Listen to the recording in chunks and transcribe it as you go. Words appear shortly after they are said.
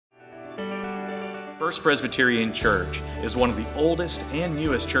First Presbyterian Church is one of the oldest and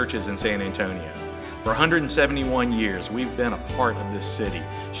newest churches in San Antonio. For 171 years, we've been a part of this city,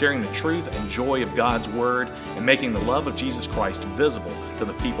 sharing the truth and joy of God's Word and making the love of Jesus Christ visible to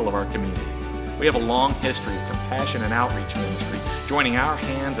the people of our community. We have a long history of compassion and outreach ministry, joining our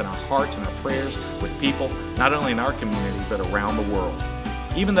hands and our hearts and our prayers with people not only in our community but around the world.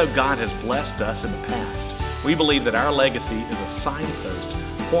 Even though God has blessed us in the past, we believe that our legacy is a signpost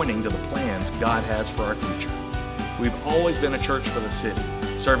pointing to the plans God has for our future. We've always been a church for the city,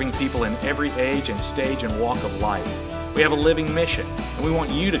 serving people in every age and stage and walk of life. We have a living mission, and we want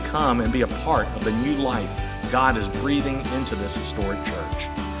you to come and be a part of the new life God is breathing into this historic church.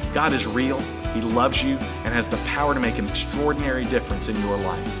 God is real, He loves you, and has the power to make an extraordinary difference in your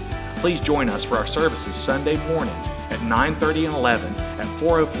life. Please join us for our services Sunday mornings at 9:30 and 11 at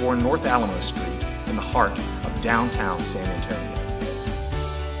 404 North Alamo Street in the heart of downtown San Antonio.